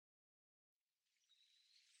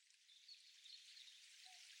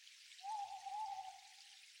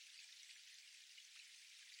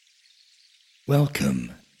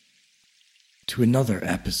Welcome to another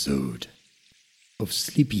episode of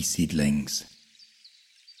Sleepy Seedlings,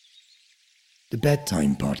 the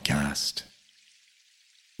bedtime podcast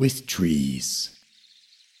with trees,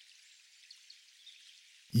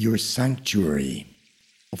 your sanctuary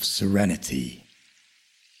of serenity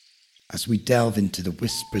as we delve into the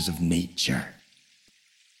whispers of nature,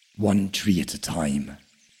 one tree at a time.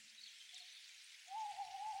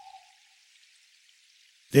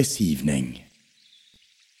 This evening,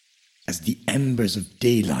 as the embers of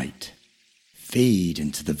daylight fade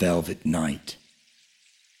into the velvet night,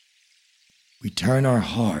 we turn our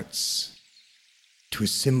hearts to a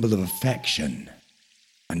symbol of affection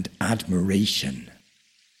and admiration,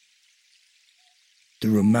 the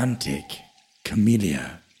Romantic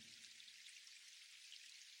Camellia.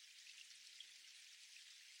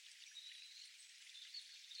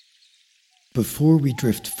 Before we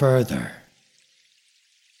drift further,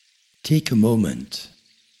 take a moment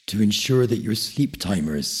to ensure that your sleep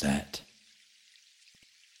timer is set,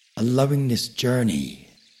 allowing this journey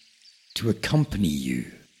to accompany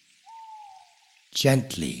you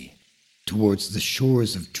gently towards the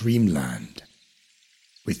shores of dreamland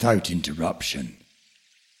without interruption.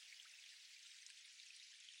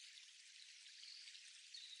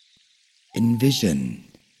 Envision,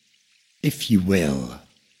 if you will,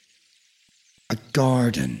 a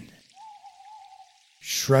garden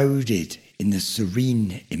shrouded in the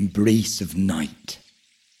serene embrace of night,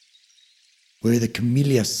 where the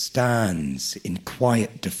camellia stands in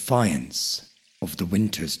quiet defiance of the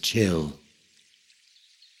winter's chill.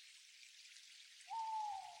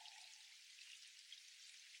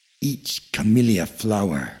 Each camellia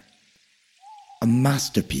flower, a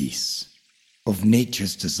masterpiece of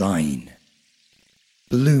nature's design,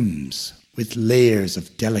 blooms with layers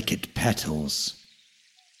of delicate petals,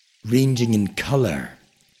 ranging in colour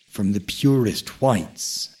from the purest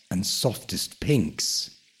whites and softest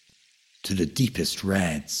pinks to the deepest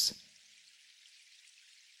reds.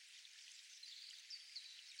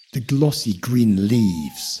 The glossy green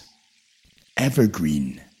leaves,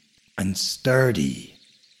 evergreen and sturdy,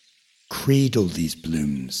 cradle these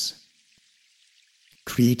blooms,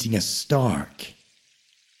 creating a stark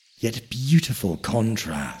yet beautiful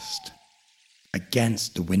contrast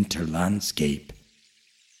against the winter landscape.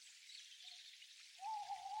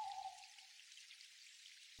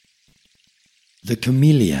 The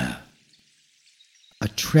camellia, a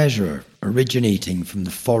treasure originating from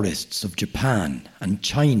the forests of Japan and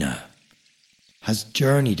China, has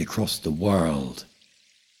journeyed across the world,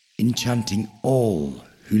 enchanting all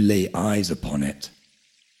who lay eyes upon it.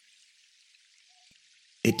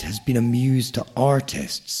 It has been a muse to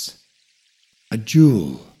artists, a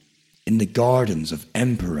jewel in the gardens of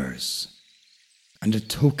emperors, and a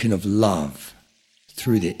token of love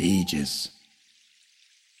through the ages.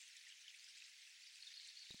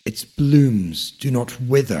 Its blooms do not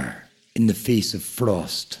wither in the face of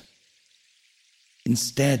frost.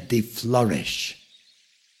 Instead, they flourish,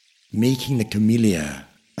 making the camellia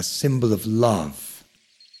a symbol of love,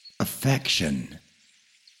 affection,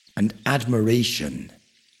 and admiration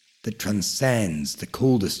that transcends the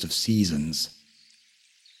coldest of seasons.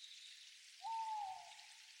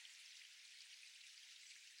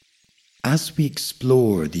 As we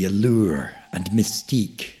explore the allure and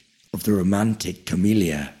mystique of the Romantic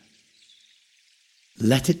Camellia,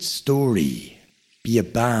 let its story be a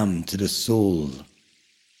balm to the soul,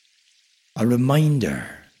 a reminder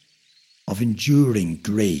of enduring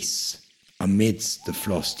grace amidst the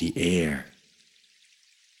frosty air.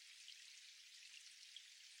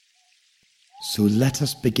 So let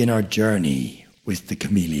us begin our journey with the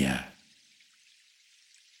camellia,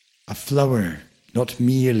 a flower not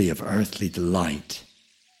merely of earthly delight,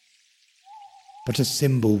 but a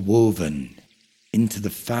symbol woven into the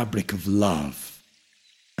fabric of love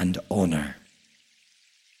and honor.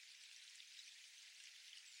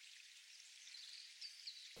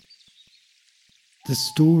 The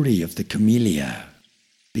story of the camellia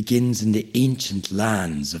begins in the ancient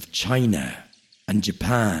lands of China and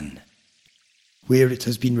Japan, where it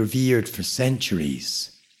has been revered for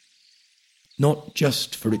centuries, not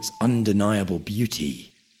just for its undeniable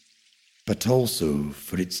beauty, but also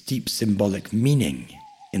for its deep symbolic meaning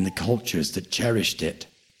in the cultures that cherished it.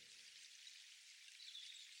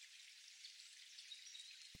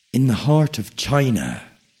 In the heart of China,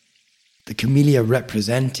 the camellia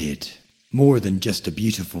represented more than just a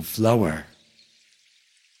beautiful flower.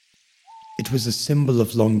 It was a symbol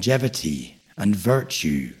of longevity and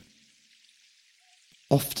virtue,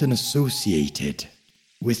 often associated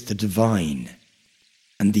with the divine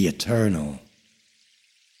and the eternal.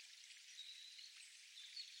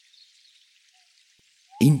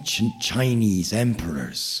 ancient Chinese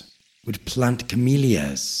emperors would plant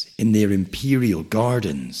camellias in their imperial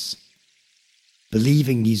gardens,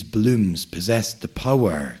 believing these blooms possessed the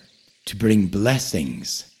power to bring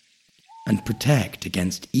blessings and protect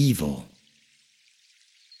against evil.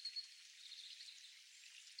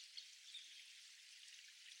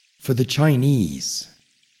 For the Chinese,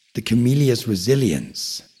 the camellia's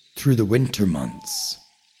resilience through the winter months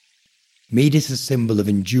made it a symbol of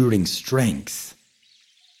enduring strength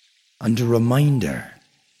and a reminder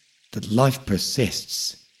that life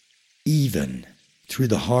persists even through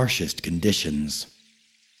the harshest conditions.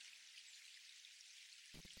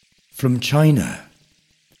 From China,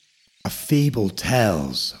 a fable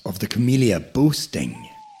tells of the camellia boasting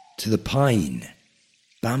to the pine,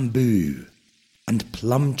 bamboo, and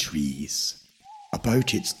plum trees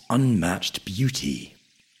about its unmatched beauty.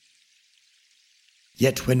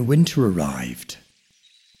 Yet when winter arrived,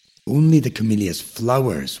 only the camellia's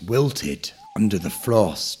flowers wilted under the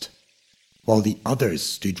frost, while the others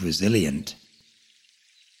stood resilient.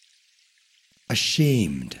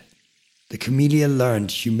 Ashamed, the camellia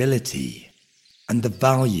learned humility and the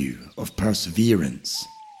value of perseverance.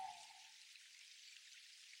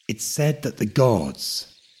 It's said that the gods,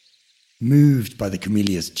 moved by the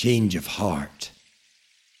camellia's change of heart,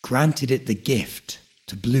 granted it the gift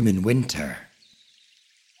to bloom in winter,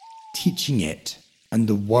 teaching it and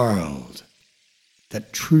the world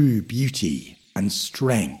that true beauty and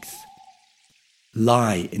strength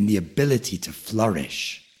lie in the ability to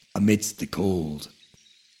flourish amidst the cold.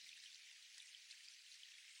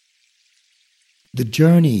 The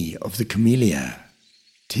journey of the camellia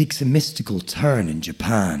takes a mystical turn in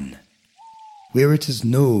Japan, where it is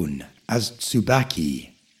known as tsubaki,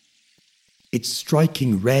 its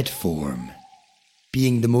striking red form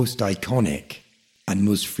being the most iconic and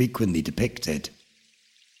most frequently depicted.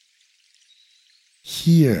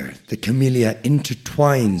 Here, the camellia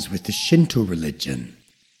intertwines with the Shinto religion,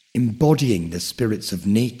 embodying the spirits of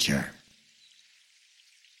nature.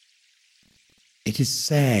 It is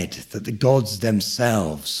said that the gods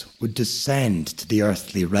themselves would descend to the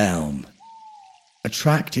earthly realm,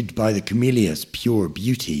 attracted by the camellia's pure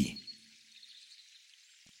beauty.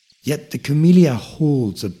 Yet the camellia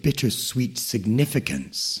holds a bittersweet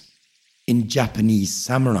significance in Japanese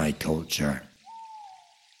samurai culture.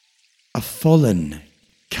 A fallen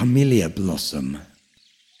camellia blossom,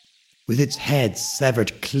 with its head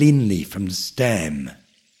severed cleanly from the stem,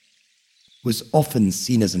 was often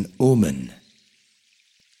seen as an omen,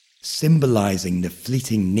 symbolizing the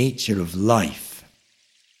fleeting nature of life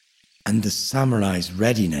and the samurai's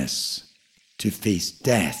readiness to face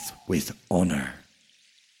death with honor.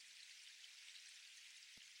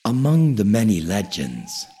 Among the many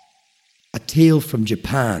legends, a tale from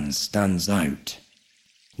Japan stands out,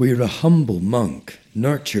 where a humble monk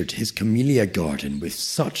nurtured his camellia garden with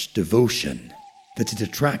such devotion that it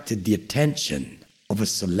attracted the attention of a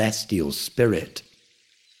celestial spirit.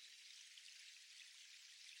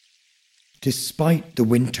 Despite the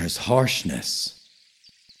winter's harshness,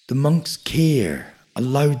 the monk's care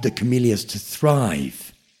allowed the camellias to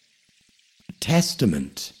thrive, a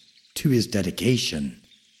testament to his dedication.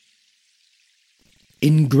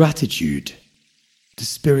 In gratitude, the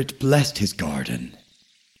spirit blessed his garden,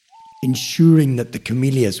 ensuring that the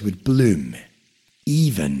camellias would bloom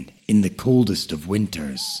even in the coldest of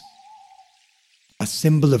winters, a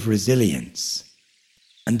symbol of resilience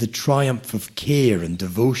and the triumph of care and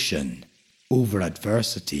devotion over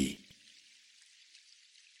adversity.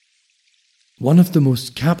 One of the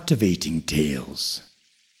most captivating tales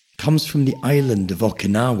comes from the island of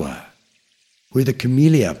Okinawa, where the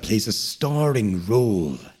camellia plays a starring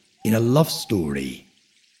role in a love story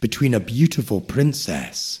between a beautiful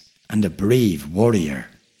princess and a brave warrior.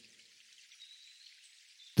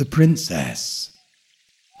 The princess,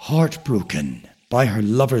 heartbroken by her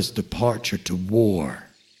lover's departure to war,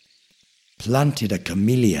 planted a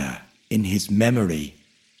camellia in his memory.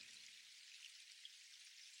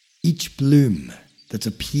 Each bloom that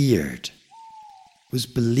appeared was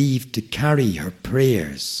believed to carry her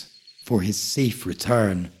prayers for his safe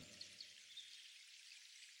return.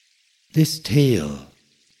 This tale,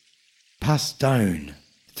 passed down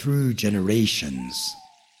through generations,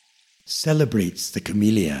 celebrates the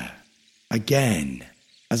camellia again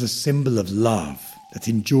as a symbol of love that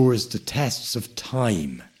endures the tests of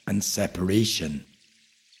time and separation.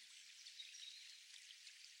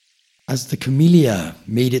 As the camellia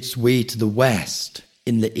made its way to the West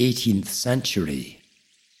in the 18th century,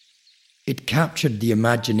 it captured the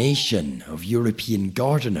imagination of European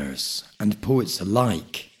gardeners and poets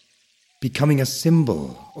alike, becoming a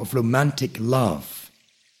symbol of romantic love,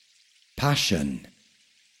 passion,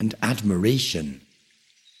 and admiration.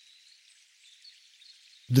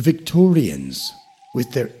 The Victorians,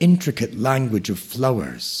 with their intricate language of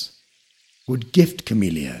flowers, would gift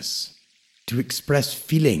camellias to express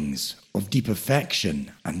feelings of deep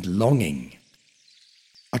affection and longing,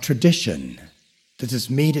 a tradition that has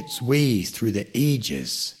made its way through the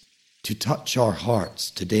ages to touch our hearts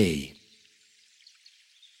today.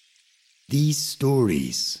 These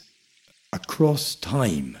stories, across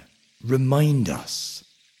time, remind us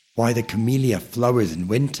why the camellia flowers in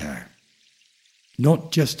winter,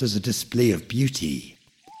 not just as a display of beauty,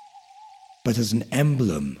 but as an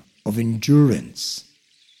emblem of endurance,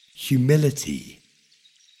 humility,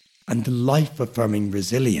 and the life-affirming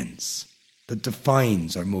resilience that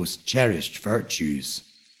defines our most cherished virtues.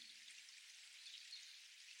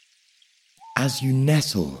 As you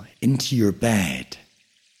nestle into your bed,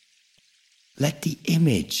 let the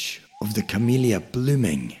image of the camellia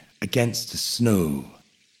blooming against the snow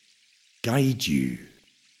guide you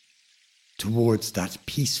towards that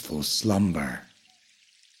peaceful slumber.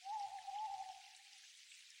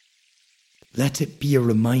 Let it be a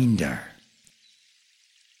reminder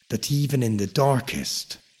that even in the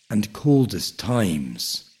darkest and coldest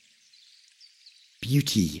times,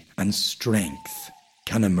 beauty and strength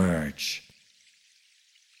can emerge.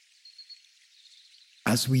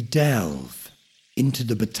 As we delve into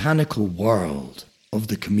the botanical world of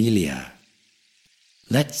the camellia,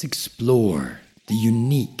 let's explore the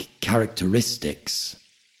unique characteristics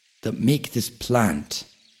that make this plant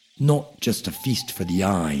not just a feast for the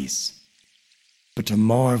eyes, but a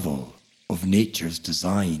marvel of nature's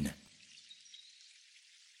design.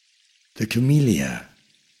 The camellia,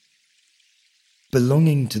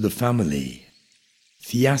 belonging to the family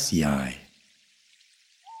Thalassae,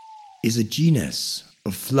 is a genus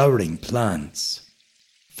of flowering plants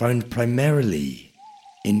found primarily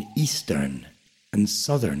in eastern and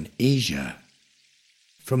southern Asia,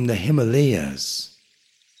 from the Himalayas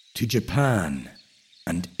to Japan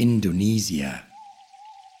and Indonesia.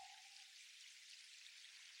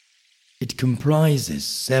 It comprises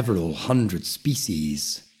several hundred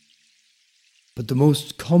species, but the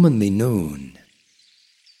most commonly known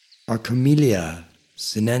are Camellia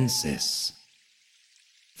sinensis,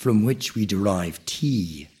 from which we derive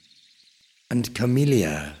tea, and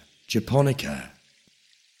Camellia japonica,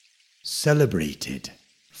 celebrated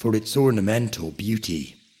for its ornamental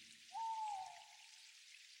beauty.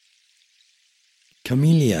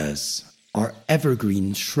 Camellias are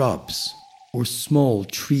evergreen shrubs or small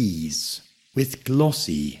trees with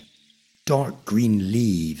glossy, dark green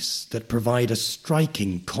leaves that provide a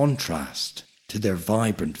striking contrast to their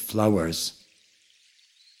vibrant flowers.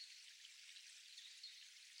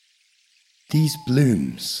 These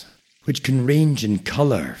blooms, which can range in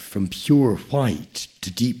colour from pure white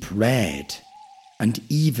to deep red and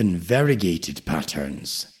even variegated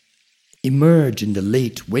patterns, emerge in the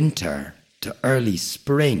late winter to early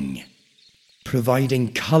spring,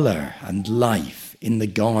 providing colour and life in the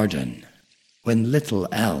garden when little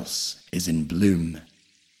else is in bloom.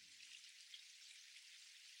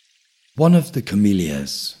 One of the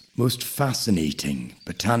camellia's most fascinating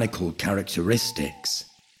botanical characteristics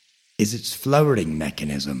is its flowering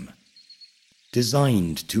mechanism,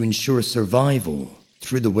 designed to ensure survival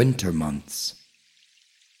through the winter months.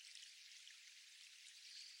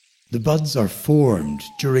 The buds are formed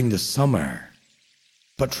during the summer,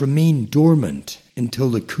 but remain dormant until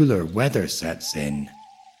the cooler weather sets in.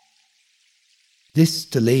 This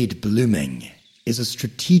delayed blooming is a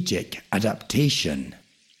strategic adaptation,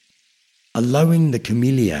 allowing the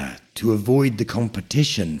camellia to avoid the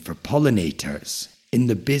competition for pollinators in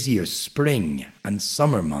the busier spring and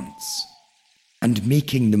summer months, and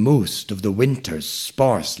making the most of the winter's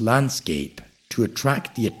sparse landscape to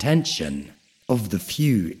attract the attention of the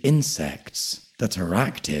few insects that are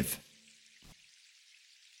active.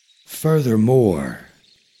 Furthermore,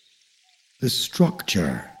 the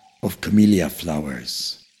structure of camellia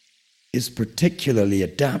flowers is particularly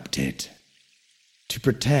adapted to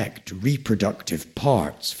protect reproductive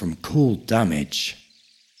parts from cold damage.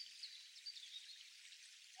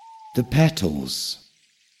 The petals,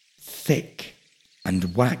 thick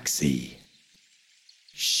and waxy,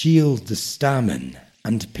 shield the stamen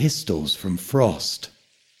and pistils from frost,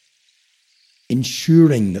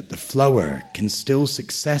 ensuring that the flower can still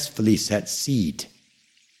successfully set seed,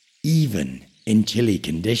 even in chilly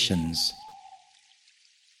conditions.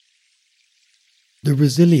 The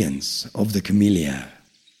resilience of the camellia,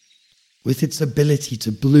 with its ability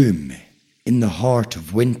to bloom in the heart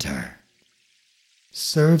of winter,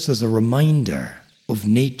 serves as a reminder of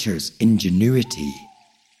nature's ingenuity.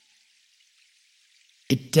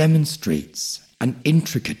 It demonstrates an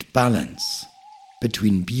intricate balance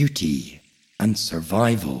between beauty and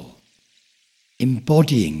survival,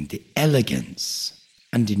 embodying the elegance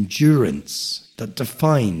and endurance that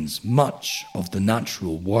defines much of the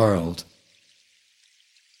natural world.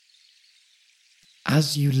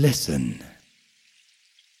 As you listen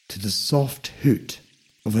to the soft hoot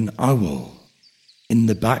of an owl in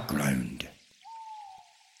the background,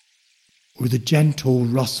 or the gentle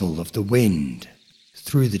rustle of the wind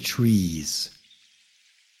through the trees,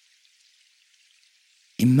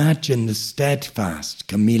 imagine the steadfast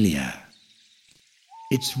camellia,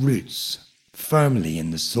 its roots firmly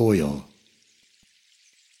in the soil,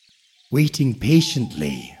 waiting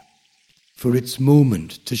patiently for its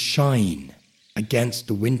moment to shine against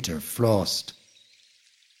the winter frost.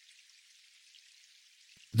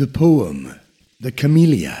 The poem The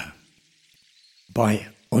Camellia by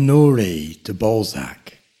Honoré de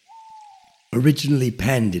Balzac, originally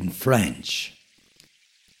penned in French,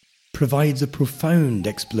 provides a profound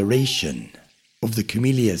exploration of the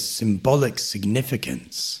camellia's symbolic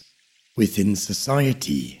significance within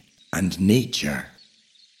society and nature.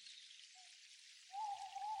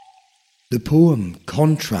 The poem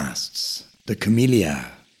contrasts the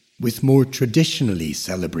camellia with more traditionally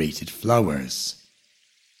celebrated flowers,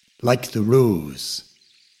 like the rose,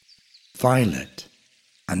 violet,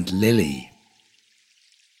 and lily,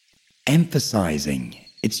 emphasizing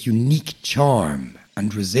its unique charm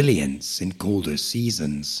and resilience in colder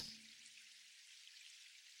seasons.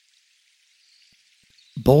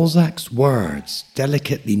 Balzac's words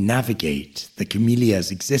delicately navigate the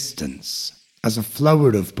camellia's existence as a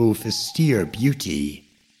flower of both austere beauty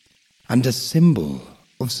and a symbol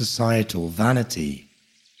of societal vanity,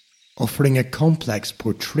 offering a complex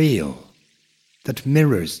portrayal that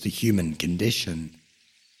mirrors the human condition.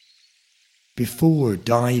 Before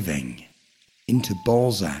diving into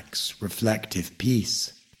Balzac's reflective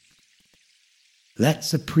piece,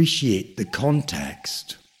 let's appreciate the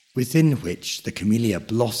context within which the camellia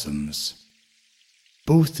blossoms,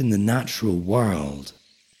 both in the natural world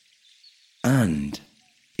and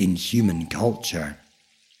in human culture.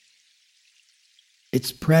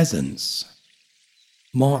 Its presence,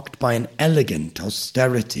 marked by an elegant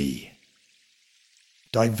austerity,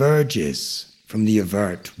 diverges from the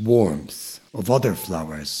overt warmth of other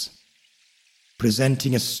flowers,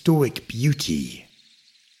 presenting a stoic beauty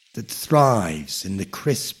that thrives in the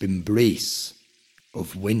crisp embrace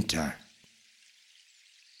of winter.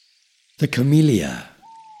 The camellia,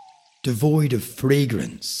 devoid of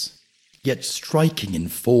fragrance, yet striking in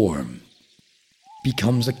form,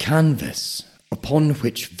 becomes a canvas upon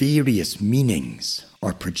which various meanings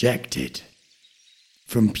are projected,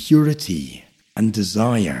 from purity and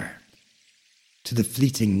desire to the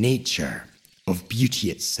fleeting nature of beauty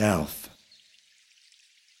itself.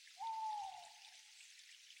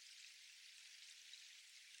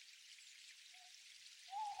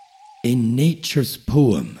 In nature's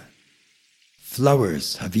poem,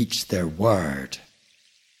 flowers have each their word.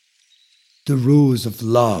 The rose of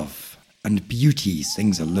love and beauty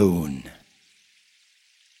sings alone.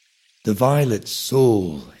 The violet's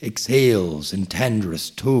soul exhales in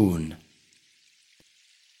tenderest tone.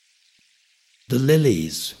 The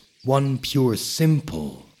lily's one pure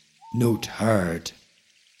simple note heard.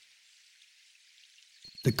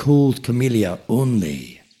 The cold camellia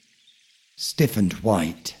only, stiff and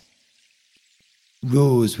white,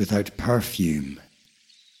 rose without perfume,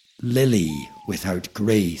 lily without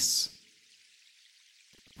grace.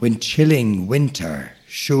 When chilling winter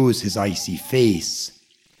shows his icy face,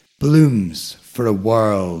 blooms for a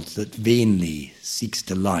world that vainly seeks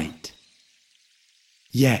delight.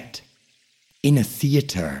 Yet, in a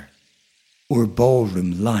theatre or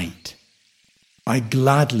ballroom light, I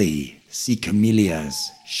gladly see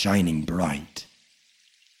camellias shining bright,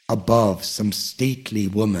 above some stately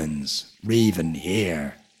woman's raven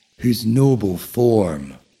hair, whose noble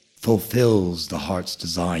form fulfills the heart's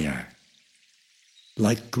desire,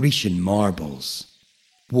 like Grecian marbles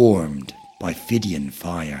warmed by Phidian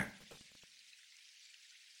fire.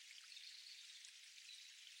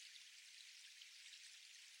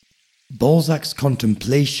 Balzac's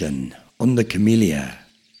contemplation on the camellia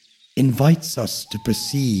invites us to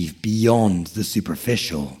perceive beyond the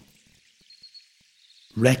superficial,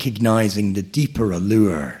 recognizing the deeper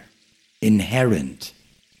allure inherent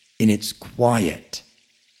in its quiet,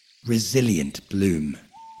 resilient bloom.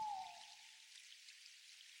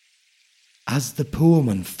 As the poem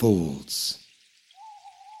unfolds,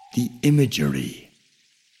 the imagery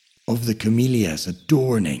of the camellias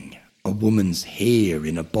adorning a woman's hair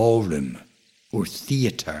in a ballroom or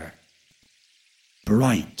theatre,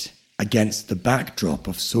 bright against the backdrop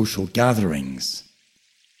of social gatherings,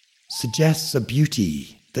 suggests a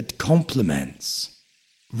beauty that complements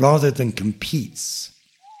rather than competes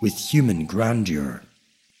with human grandeur.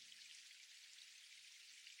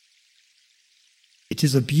 It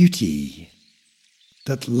is a beauty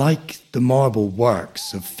that, like the marble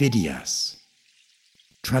works of Phidias,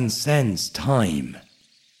 transcends time,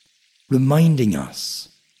 reminding us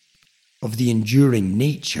of the enduring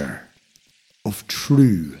nature of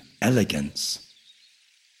true elegance.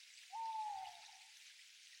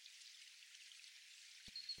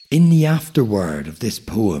 In the afterword of this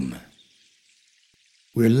poem,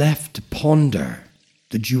 we're left to ponder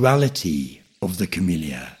the duality of the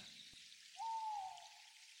camellia,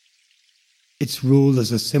 its role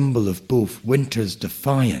as a symbol of both winter's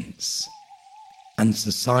defiance and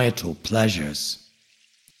societal pleasures.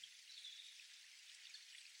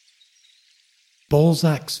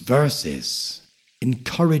 Balzac's verses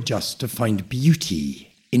encourage us to find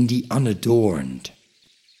beauty in the unadorned,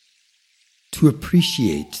 to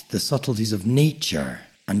appreciate the subtleties of nature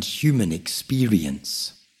and human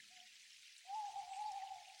experience.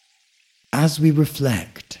 As we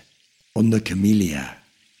reflect on the camellia,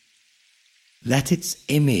 let its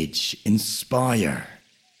image inspire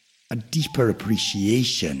a deeper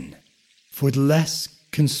appreciation for the less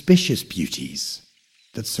conspicuous beauties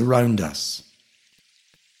that surround us,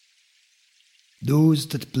 those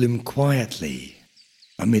that bloom quietly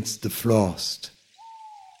amidst the frost,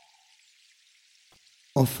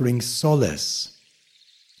 offering solace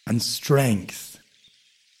and strength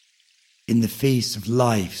in the face of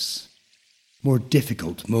life's more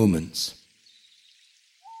difficult moments.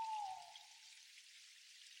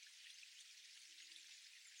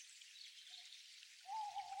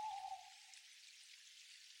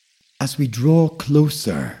 As we draw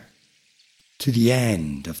closer to the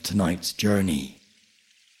end of tonight's journey,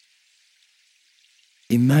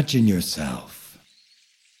 imagine yourself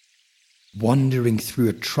wandering through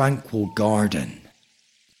a tranquil garden,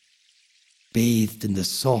 bathed in the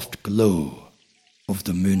soft glow of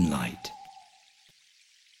the moonlight.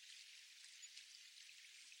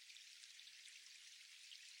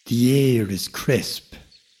 The air is crisp,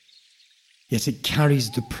 yet it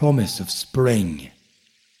carries the promise of spring.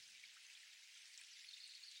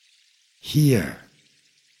 Here,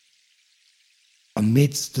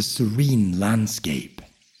 amidst the serene landscape,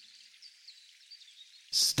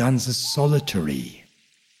 stands a solitary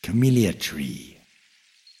camellia tree,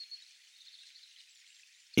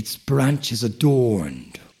 its branches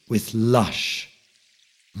adorned with lush,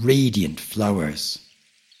 radiant flowers.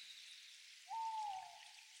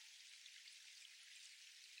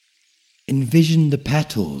 Envision the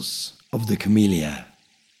petals of the camellia,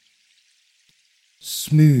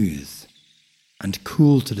 smooth and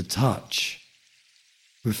cool to the touch,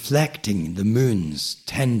 reflecting the moon's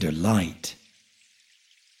tender light.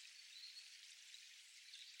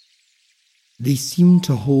 They seem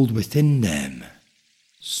to hold within them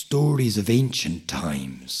stories of ancient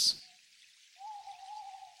times,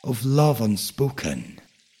 of love unspoken,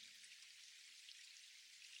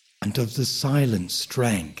 and of the silent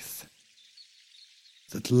strength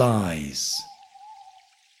that lies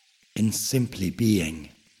in simply being.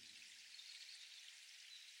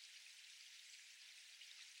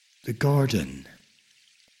 The garden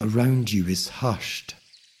around you is hushed.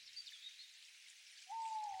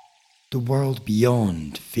 The world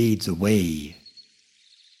beyond fades away,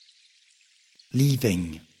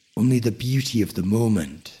 leaving only the beauty of the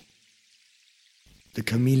moment, the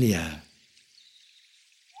camellia,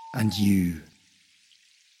 and you.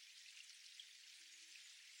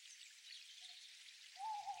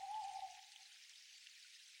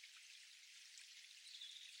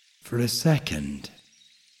 For a second,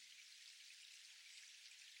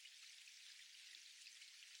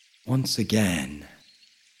 once again,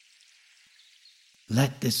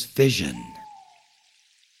 let this vision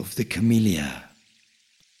of the camellia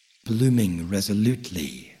blooming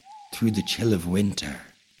resolutely through the chill of winter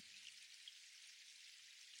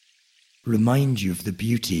remind you of the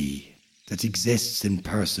beauty that exists in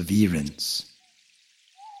perseverance,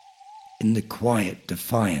 in the quiet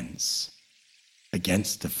defiance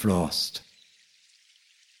against the frost.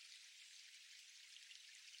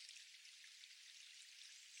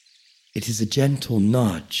 It is a gentle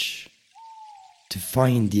nudge to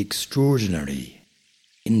find the extraordinary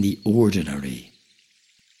in the ordinary,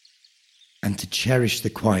 and to cherish the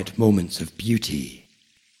quiet moments of beauty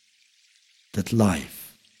that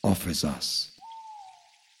life offers us.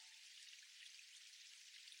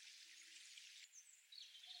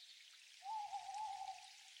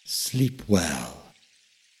 Sleep well,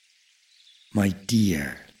 my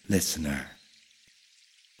dear listener.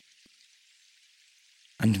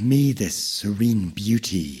 And may this serene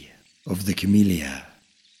beauty of the camellia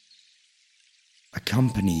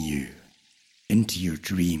accompany you into your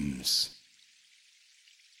dreams,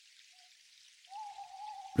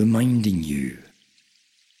 reminding you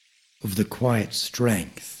of the quiet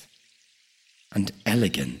strength and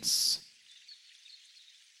elegance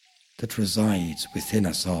that resides within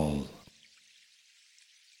us all.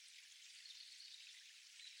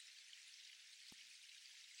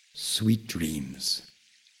 Sweet dreams.